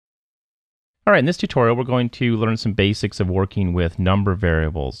All right, in this tutorial, we're going to learn some basics of working with number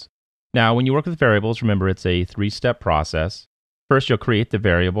variables. Now, when you work with variables, remember it's a three-step process. First, you'll create the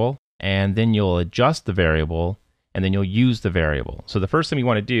variable, and then you'll adjust the variable, and then you'll use the variable. So the first thing we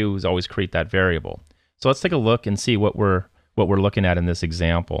want to do is always create that variable. So let's take a look and see what we're looking at in this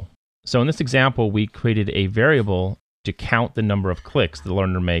example. So in this example, we created a variable to count the number of clicks the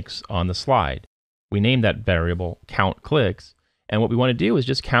learner makes on the slide. We named that variable count clicks. And what we want to do is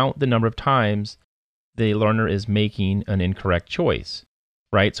just count the number of times the learner is making an incorrect choice,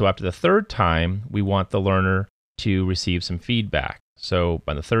 right? So after the third time, we want the learner to receive some feedback. So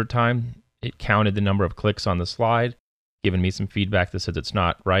by the third time, it counted the number of clicks on the slide, giving me some feedback that says it's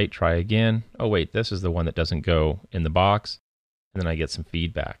not right. Try again. Oh, wait, this is the one that doesn't go in the box. And then I get some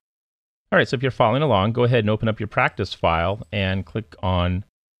feedback. All right, so if you're following along, go ahead and open up your practice file and click on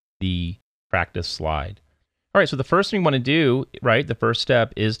the practice slide. All right, so the first thing we want to do, right, the first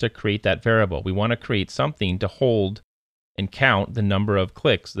step is to create that variable. We want to create something to hold and count the number of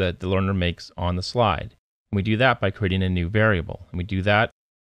clicks that the learner makes on the slide. And we do that by creating a new variable. And we do that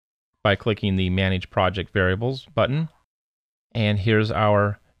by clicking the Manage Project Variables button. And here's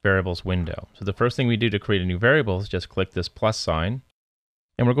our variables window. So the first thing we do to create a new variable is just click this plus sign.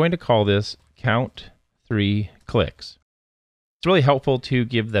 And we're going to call this count 3 clicks. It's really helpful to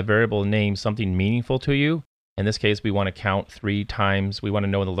give the variable name something meaningful to you. In this case, we want to count 3 times. We want to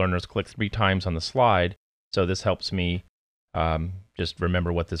know the learner's clicked 3 times on the slide. So this helps me just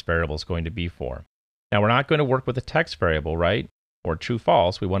remember what this variable is going to be for. Now, we're not going to work with a text variable, right? Or true,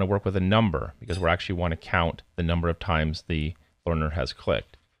 false. We want to work with a number because we actually want to count the number of times the learner has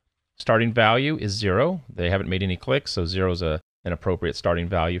clicked. Starting value is 0. They haven't made any clicks, so 0 is an appropriate starting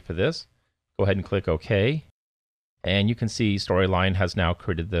value for this. Go ahead and click OK. And you can see Storyline has now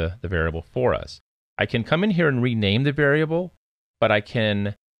created the variable for us. I can come in here and rename the variable, but I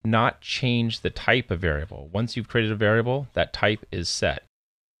can not change the type of variable. Once you've created a variable, that type is set.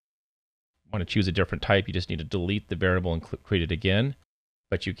 Want to choose a different type, you just need to delete the variable and create it again.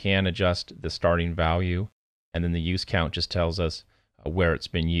 But you can adjust the starting value, and then the use count just tells us where it's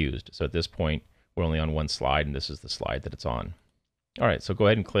been used. So at this point, we're only on one slide, and this is the slide that it's on. All right, so go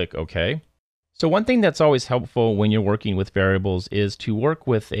ahead and click OK. So one thing that's always helpful when you're working with variables is to work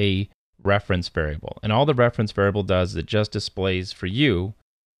with a reference variable. And all the reference variable does is it just displays for you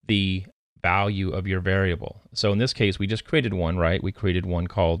the value of your variable. So in this case, we just created one, right? We created one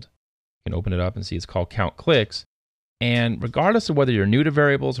called, you can open it up and see it's called count clicks. And regardless of whether you're new to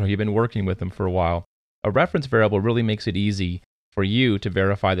variables or you've been working with them for a while, a reference variable really makes it easy for you to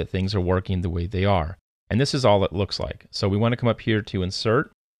verify that things are working the way they are. And this is all it looks like. So we want to come up here to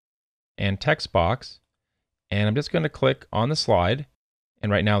Insert and Text Box. And I'm just going to click on the slide.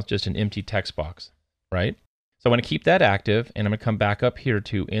 And right now it's just an empty text box, right? So I want to keep that active, and I'm going to come back up here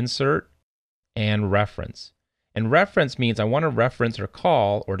to Insert and Reference. And reference means I want to reference or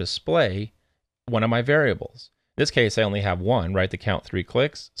call or display one of my variables. In this case, I only have one, right? The count 3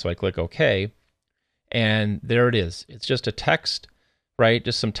 clicks. So I click OK. And there it is. It's just a text, right?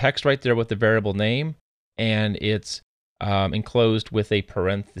 Just some text right there with the variable name. And it's enclosed with a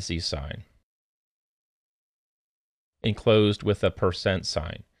parenthesis sign. Enclosed with a %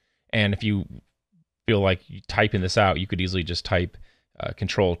 sign. And if you feel like you typing this out, you could easily just type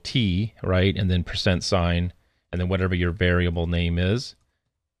Control T, right? And then % sign, and then whatever your variable name is,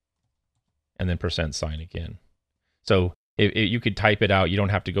 and then % sign again. So if you could type it out. You don't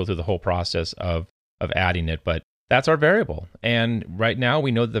have to go through the whole process of adding it, but that's our variable. And right now we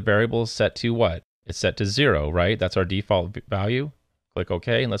know that the variable is set to what? It's set to 0, right? That's our default value. Click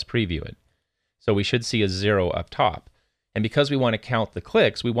OK, and let's preview it. So we should see a 0 up top. And because we want to count the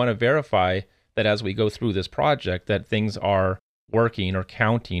clicks, we want to verify that as we go through this project that things are working or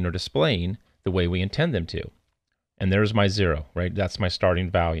counting or displaying the way we intend them to. And there's my 0, right? That's my starting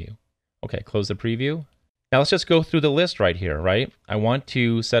value. Okay, close the preview. Now let's just go through the list right here, right? I want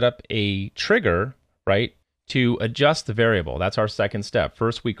to set up a trigger, right, to adjust the variable. That's our second step.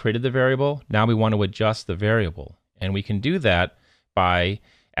 First, we created the variable. Now we want to adjust the variable. And we can do that by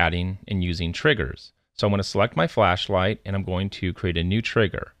adding and using triggers. So I'm going to select my flashlight, and I'm going to create a new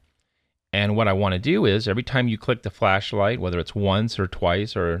trigger. And what I want to do is every time you click the flashlight, whether it's once or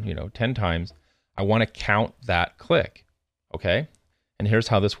twice or 10 times, I want to count that click. Okay? And here's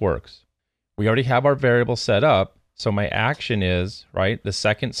how this works. We already have our variable set up, so my action is, right, the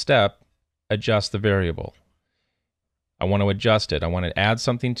second step, adjust the variable. I want to adjust it. I want to add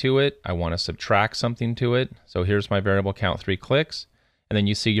something to it. I want to subtract something to it. So here's my variable count 3 clicks. And then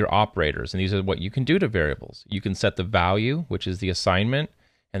you see your operators, and these are what you can do to variables. You can set the value, which is the assignment,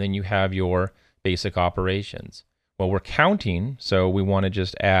 and then you have your basic operations. Well, we're counting, so we want to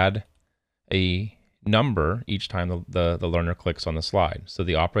just add a number each time the learner clicks on the slide. So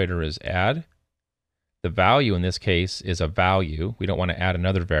the operator is add. The value in this case is a value. We don't want to add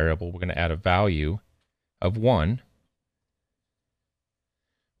another variable. We're going to add a value of 1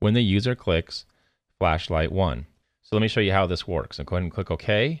 when the user clicks flashlight 1. So let me show you how this works. So go ahead and click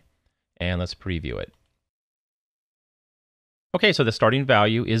OK, and let's preview it. Okay, so the starting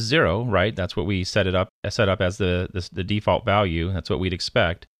value is 0, right? That's what we set up as the default value. That's what we'd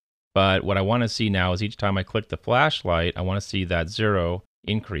expect. But what I want to see now is each time I click the flashlight, I want to see that 0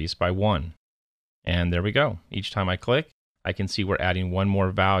 increase by 1. And there we go. Each time I click, I can see we're adding one more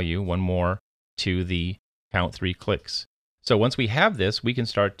value, one more to the count 3 clicks. So once we have this, we can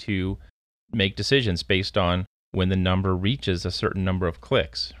start to make decisions based on when the number reaches a certain number of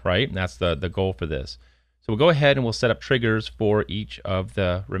clicks, right? And that's the goal for this. So we'll go ahead and we'll set up triggers for each of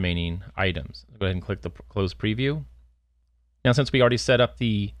the remaining items. Go ahead and click the close preview. Now, since we already set up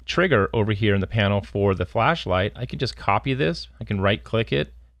the trigger over here in the panel for the flashlight, I can just copy this. I can right click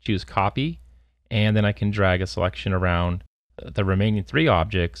it, choose copy, and then I can drag a selection around the remaining 3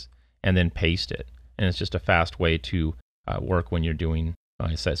 objects and then paste it. And it's just a fast way to work when you're doing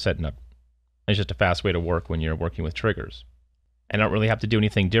setting up. It's just a fast way to work when you're working with triggers. And I don't really have to do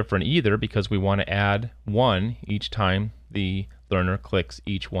anything different either because we want to add 1 each time the learner clicks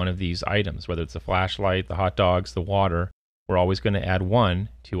each one of these items, whether it's the flashlight, the hot dogs, the water. We're always going to add 1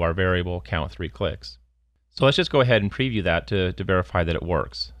 to our variable count 3 clicks. So let's just go ahead and preview that to verify that it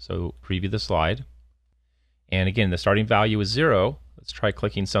works. So preview the slide. And again, the starting value is 0. Let's try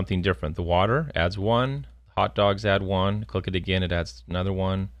clicking something different. The water adds 1. Hot dogs add 1. Click it again, it adds another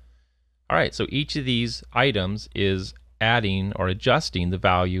 1. All right, so each of these items is adding or adjusting the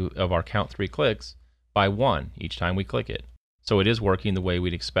value of our count 3 clicks by 1 each time we click it. So it is working the way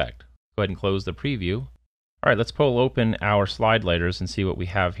we'd expect. Go ahead and close the preview. All right, let's pull open our slide layers and see what we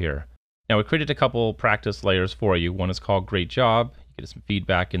have here. Now, we created a couple practice layers for you. One is called Great Job. You get some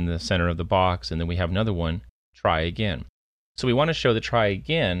feedback in the center of the box, and then we have another one, Try Again. So we want to show the Try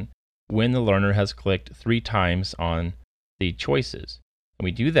Again when the learner has clicked 3 times on the choices. And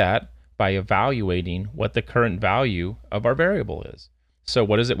we do that by evaluating what the current value of our variable is. So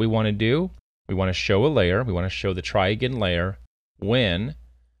what is it we want to do? We want to show a layer. We want to show the Try Again layer when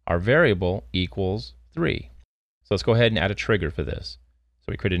our variable equals 3. So let's go ahead and add a trigger for this. So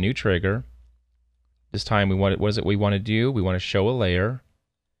we create a new trigger. This time what is it we want to do? We want to show a layer,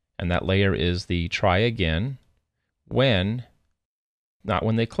 and that layer is the Try Again when, not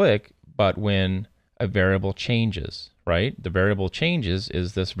when they click, but when a variable changes, right? The variable changes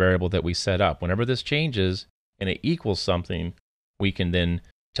is this variable that we set up. Whenever this changes and it equals something, we can then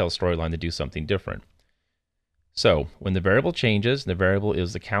tell Storyline to do something different. So when the variable changes, the variable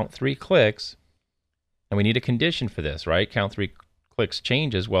is the count 3 clicks, and we need a condition for this, right? Count 3 clicks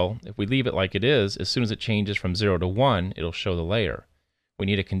changes. Well, if we leave it like it is, as soon as it changes from 0 to 1, it'll show the layer. We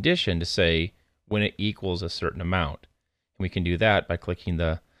need a condition to say when it equals a certain amount. And we can do that by clicking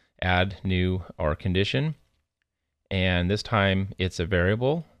the Add New or Condition. And this time it's a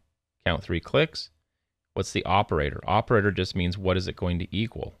variable, count 3 clicks. What's the operator? Operator just means what is it going to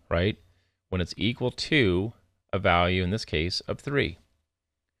equal, right? When it's equal to a value, in this case, of 3.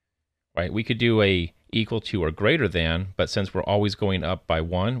 Right? We could do a equal to or greater than, but since we're always going up by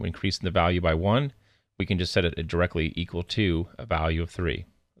 1, we're increasing the value by 1, we can just set it directly equal to a value of 3.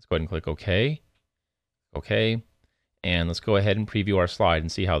 Let's go ahead and click OK. OK. And let's go ahead and preview our slide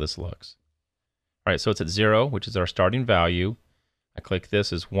and see how this looks. All right, so it's at 0, which is our starting value. I click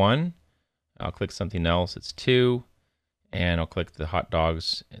this as 1. I'll click something else, it's 2. And I'll click the hot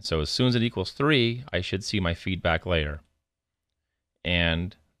dogs. And so as soon as it equals 3, I should see my feedback layer.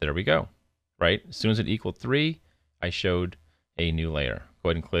 And there we go. Right? As soon as it equaled 3, I showed a new layer. Go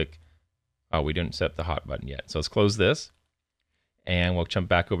ahead and click. Oh, we didn't set the hot button yet. So let's close this. And we'll jump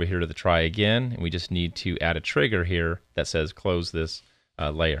back over here to the Try Again. And we just need to add a trigger here that says close this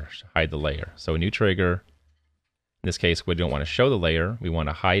layer, hide the layer. So a new trigger. In this case, we don't want to show the layer. We want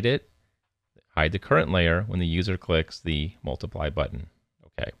to hide it, hide the current layer when the user clicks the multiply button.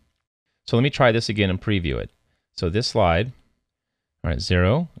 Okay. So let me try this again and preview it. So this slide, all right,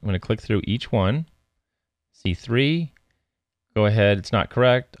 0. I'm going to click through each one. See 3. Go ahead. It's not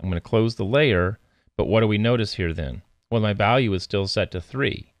correct. I'm going to close the layer. But what do we notice here then? Well, my value is still set to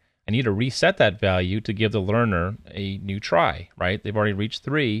 3. I need to reset that value to give the learner a new try, right? They've already reached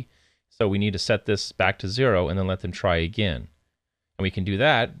 3. So we need to set this back to 0 and then let them try again. And we can do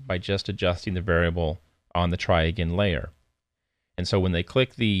that by just adjusting the variable on the Try Again layer. And so when they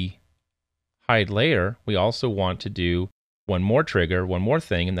click the hide layer, we also want to do one more trigger, one more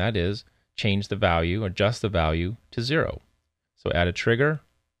thing, and that is change the value, adjust the value to 0. So add a trigger,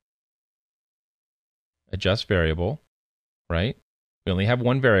 adjust variable, right? We only have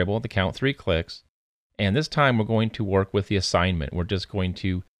one variable, the count 3 clicks. And this time we're going to work with the assignment. We're just going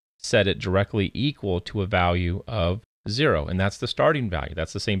to set it directly equal to a value of 0. And that's the starting value.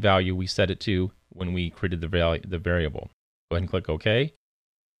 That's the same value we set it to when we created the variable. Go ahead and click OK.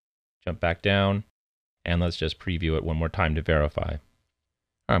 Jump back down. And let's just preview it one more time to verify. All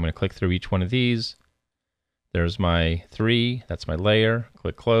right, I'm going to click through each one of these. There's my 3. That's my layer.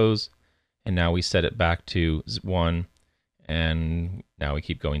 Click Close. And now we set it back to 1. And now we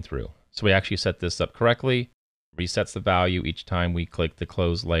keep going through. So we actually set this up correctly. Resets the value each time we click the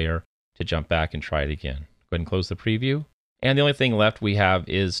close layer to jump back and try it again. Go ahead and close the preview. And the only thing left we have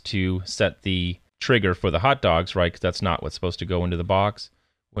is to set the trigger for the hot dogs, right? Because that's not what's supposed to go into the box.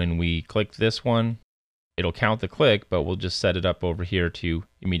 When we click this one, it'll count the click, but we'll just set it up over here to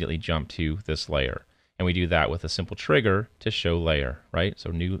immediately jump to this layer. And we do that with a simple trigger to show layer, right?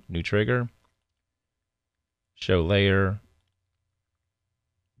 So new trigger, show layer.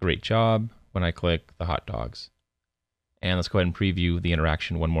 Great job when I click the hot dogs. And let's go ahead and preview the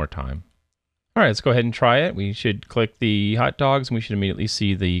interaction one more time. All right, let's go ahead and try it. We should click the hot dogs and we should immediately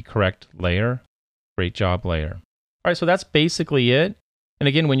see the correct layer. Great job, layer. All right, so that's basically it. And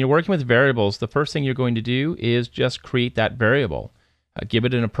again, when you're working with variables, the first thing you're going to do is just create that variable. Give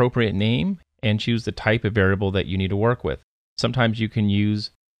it an appropriate name and choose the type of variable that you need to work with. Sometimes you can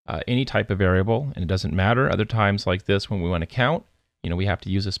use any type of variable and it doesn't matter. Other times like this, when we want to count, we have to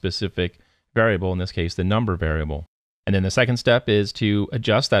use a specific variable, in this case, the number variable. And then the second step is to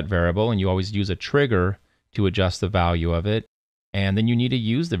adjust that variable, and you always use a trigger to adjust the value of it. And then you need to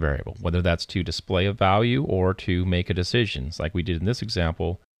use the variable, whether that's to display a value or to make a decision. It's like we did in this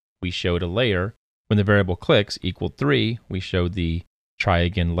example, we showed a layer. When the variable clicks equaled 3, we showed the try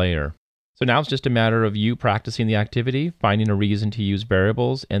again layer. So now it's just a matter of you practicing the activity, finding a reason to use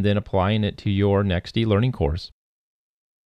variables, and then applying it to your next e-learning course.